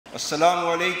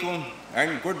Assalamu alaikum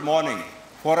and good morning.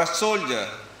 For a soldier,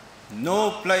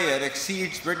 no player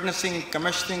exceeds witnessing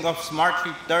commissioning of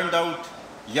smartly turned out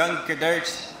young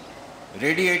cadets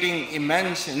radiating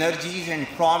immense energies and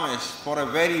promise for a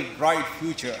very bright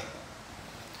future.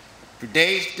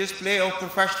 Today's display of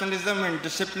professionalism and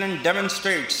discipline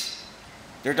demonstrates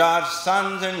that our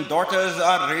sons and daughters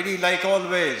are ready like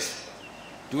always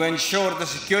to ensure the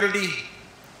security,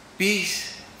 peace,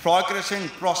 progress and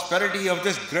prosperity of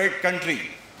this great country.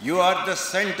 You are the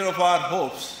center of our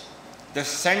hopes, the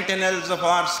sentinels of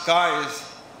our skies,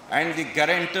 and the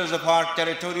guarantors of our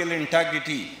territorial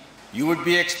integrity. You would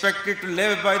be expected to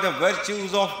live by the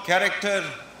virtues of character,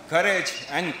 courage,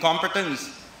 and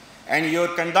competence, and your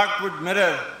conduct would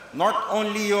mirror not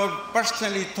only your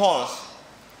personal ethos,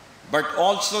 but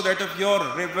also that of your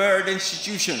revered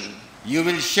institution. You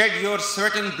will shed your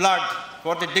sweat and blood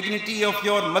for the dignity of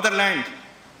your motherland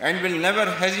and will never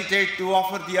hesitate to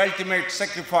offer the ultimate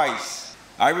sacrifice.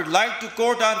 I would like to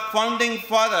quote our founding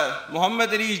father, Muhammad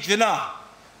Ali Jinnah,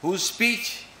 whose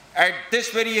speech at this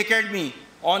very academy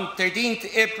on 13th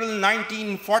April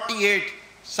 1948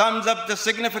 sums up the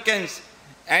significance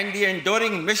and the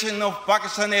enduring mission of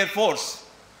Pakistan Air Force.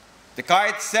 The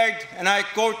Qaid said, and I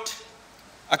quote,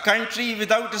 "A country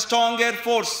without a strong air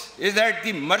force is at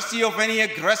the mercy of any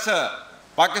aggressor.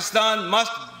 Pakistan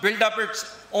must build up its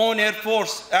own air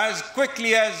force as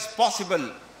quickly as possible.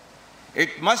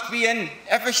 It must be an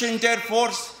efficient air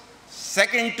force,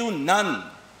 second to none,"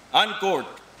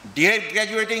 unquote. Dear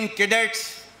graduating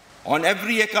cadets, on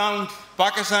every account,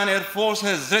 Pakistan Air Force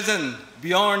has risen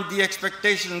beyond the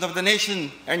expectations of the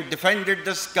nation and defended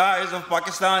the skies of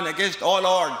Pakistan against all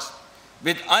odds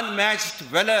with unmatched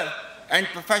valor and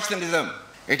professionalism.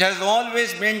 It has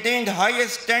always maintained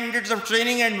highest standards of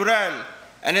training and morale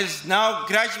and is now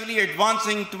gradually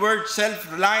advancing towards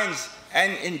self-reliance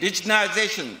and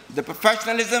indigenization. The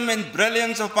professionalism and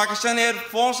brilliance of Pakistan Air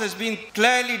Force has been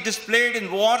clearly displayed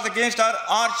in wars against our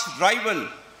arch rival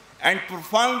and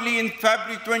profoundly in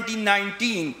February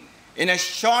 2019 in a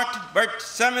short but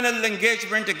seminal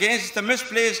engagement against the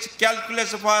misplaced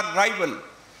calculus of our rival,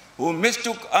 who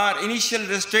mistook our initial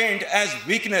restraint as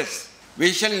weakness.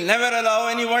 We shall never allow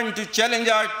anyone to challenge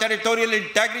our territorial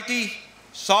integrity,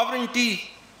 sovereignty,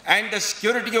 and the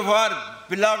security of our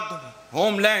beloved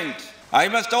homeland. I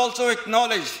must also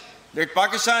acknowledge that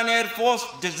Pakistan Air Force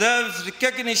deserves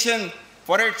recognition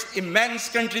for its immense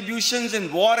contributions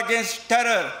in war against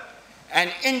terror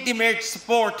and intimate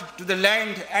support to the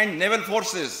land and naval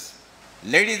forces.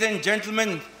 Ladies and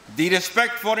gentlemen, the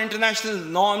respect for international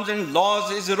norms and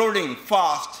laws is eroding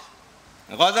fast.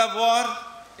 Gaza war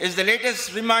is the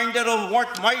latest reminder of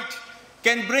what might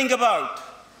can bring about.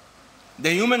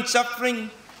 The human suffering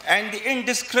and the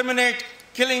indiscriminate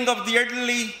killing of the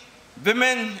elderly,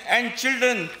 women and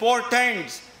children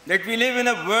portends that we live in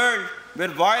a world where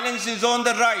violence is on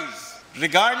the rise.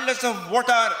 Regardless of what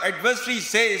our adversary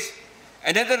says,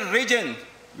 another region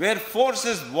where force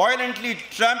is violently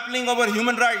trampling over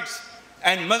human rights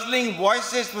and muzzling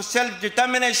voices for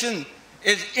self-determination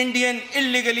is Indian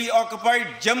illegally occupied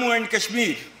Jammu and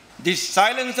Kashmir. The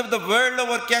silence of the world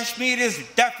over Kashmir is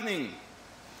deafening,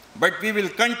 but we will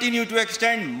continue to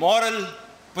extend moral,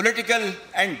 political,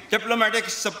 and diplomatic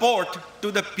support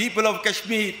to the people of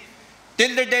Kashmir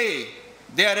till the day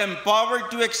they are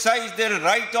empowered to exercise their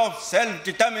right of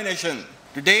self-determination.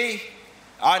 Today,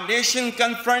 our nation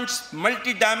confronts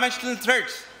multidimensional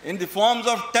threats in the forms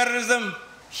of terrorism,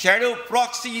 shadow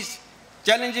proxies,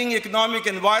 challenging economic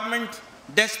environment,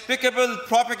 despicable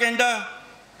propaganda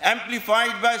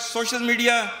amplified by social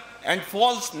media, and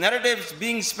false narratives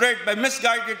being spread by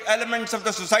misguided elements of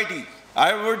the society.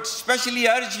 I would specially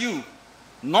urge you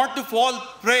not to fall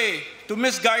prey to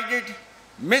misguided,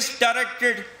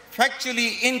 misdirected,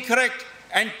 factually incorrect,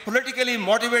 and politically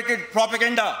motivated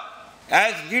propaganda.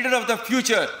 As leader of the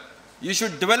future, you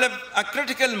should develop a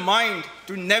critical mind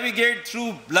to navigate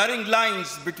through blurring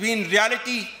lines between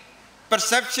reality,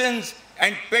 perceptions,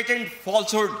 and patent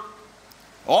falsehood.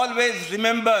 Always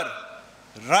remember,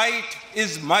 right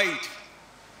is might,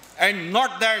 and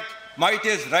not that might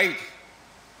is right.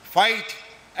 Fight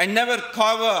and never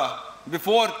cower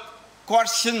before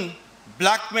coercion,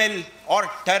 blackmail, or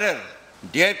terror.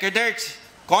 Dear cadets,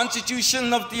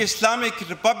 Constitution of the Islamic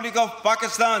Republic of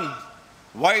Pakistan,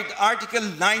 White Article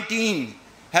 19,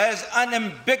 has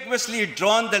unambiguously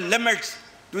drawn the limits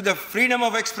to the freedom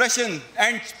of expression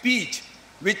and speech,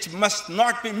 which must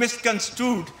not be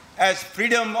misconstrued as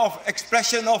freedom of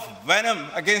expression of venom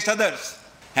against others.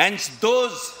 Hence,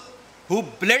 those who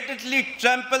blatantly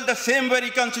trample the same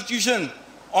very Constitution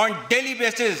on daily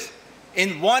basis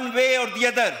in one way or the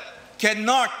other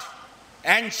cannot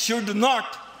and should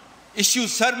not issue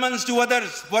sermons to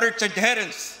others for its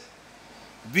adherence.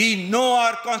 We know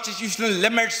our constitutional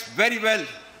limits very well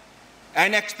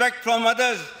and expect from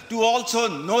others to also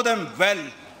know them well.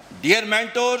 Dear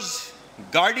mentors,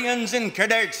 guardians and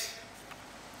cadets,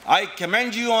 I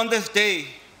commend you on this day,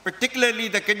 particularly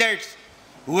the cadets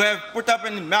who have put up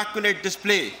an immaculate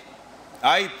display.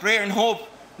 I pray and hope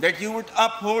that you would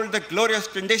uphold the glorious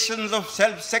traditions of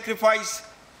self-sacrifice,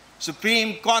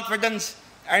 supreme confidence,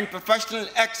 and professional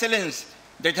excellence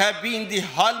that have been the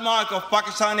hallmark of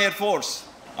Pakistan Air Force.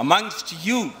 Amongst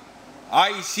you,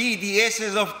 I see the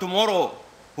aces of tomorrow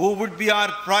who would be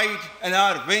our pride and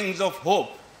our wings of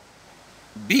hope.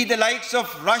 Be the likes of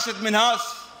Rashid Minhas,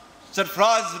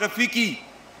 Sarfraz Rafiqi,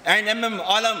 and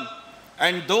Alam,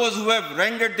 and those who have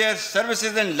rendered their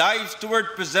services and lives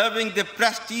toward preserving the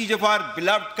prestige of our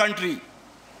beloved country.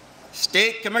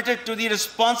 Stay committed to the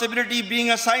responsibility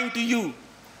being assigned to you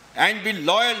and be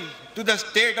loyal to the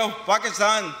state of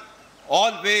Pakistan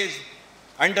always,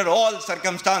 under all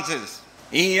circumstances.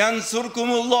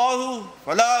 Yansurkumullahu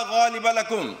fala ghaliba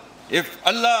lakum. If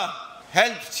Allah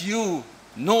helps you,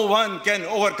 no one can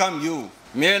overcome you.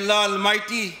 May Allah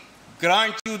Almighty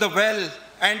grant you the will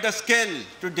and the skill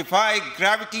to defy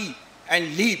gravity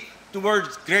and leap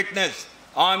towards greatness.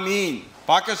 Ameen.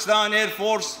 Pakistan Air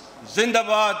Force,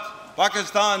 Zindabad.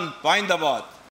 Pakistan, Paindabad.